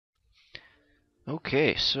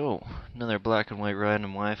Okay, so another black and white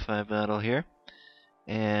random Wi-Fi battle here,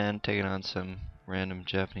 and taking on some random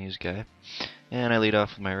Japanese guy. And I lead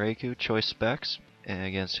off with my Raikou, choice specs,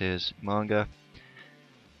 against his manga.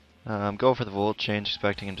 Go for the volt change,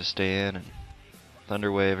 expecting him to stay in and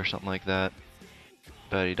Thunder Wave or something like that,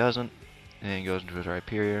 but he doesn't, and he goes into his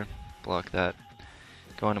Rhyperior, block that.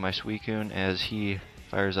 Go into my Suicune as he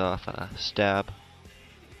fires off a Stab,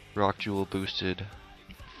 Rock Jewel boosted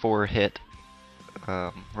 4-hit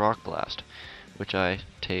Rock Blast, which I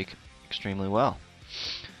take extremely well.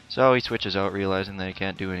 So he switches out, realizing that he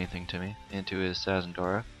can't do anything to me, into his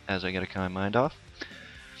Sazandora, as I get a Kind Mind off.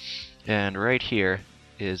 And right here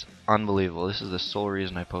is unbelievable. This is the sole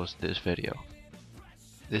reason I posted this video.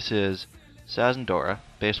 This is Sazandora,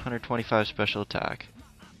 base 125 special attack,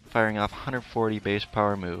 firing off 140 base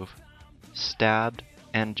power move, stabbed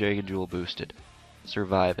and Dragon Jewel boosted.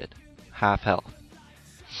 Survive it. Half health.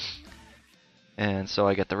 And so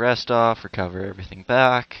I get the rest off, recover everything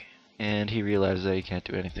back, and he realizes that he can't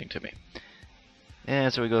do anything to me.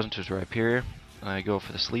 And so he goes into his Rhyperior. I go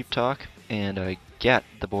for the Sleep Talk, and I get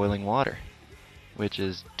the Boiling Water, which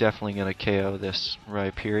is definitely going to KO this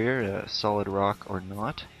Rhyperior, solid rock or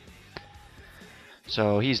not.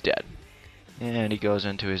 So he's dead. And he goes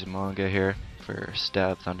into his manga here for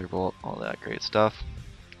Stab, Thunderbolt, all that great stuff.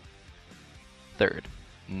 Third.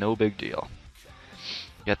 No big deal.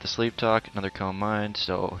 Get the Sleep Talk, another Calm Mind,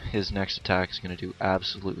 so his next attack is going to do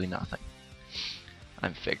absolutely nothing.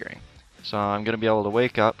 I'm figuring. So I'm going to be able to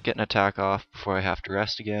wake up, get an attack off before I have to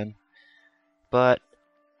rest again. But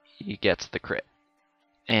he gets the crit.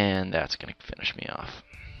 And that's going to finish me off.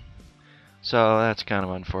 So that's kind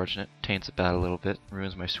of unfortunate. Taints the bat a little bit,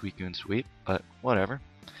 ruins my Suicune sweep, but whatever.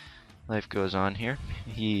 Life goes on here.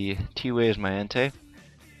 He T-Waves my Entei,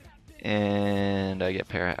 and I get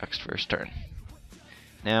Parahaxed first turn.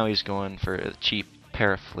 Now he's going for a cheap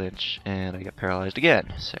Paraflinch, and I get paralyzed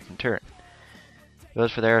again, second turn.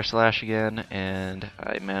 Goes for the Air Slash again, and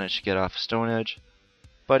I manage to get off Stone Edge,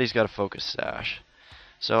 but he's got a Focus Sash.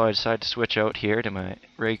 So I decide to switch out here to my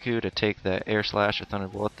Raikou to take the Air Slash or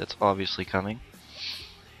Thunderbolt that's obviously coming.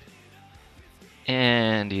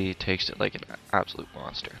 And he takes it like an absolute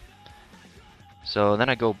monster. So then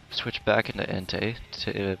I go switch back into Entei,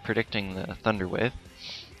 predicting the Thunder Wave,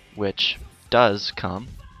 which does come.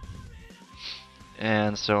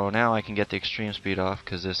 And so now I can get the extreme speed off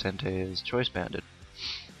because this Entei is choice banded.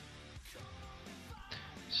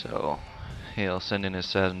 So he'll send in his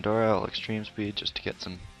Sazandora, I'll extreme speed just to get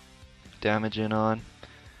some damage in on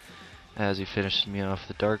as he finishes me off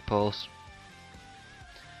the Dark Pulse.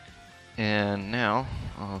 And now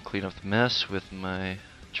I'll clean up the mess with my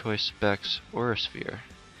choice specs Aura Sphere.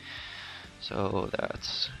 So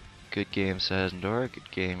that's good game Sazandora, good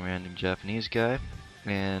game random Japanese guy.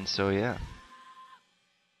 And so yeah,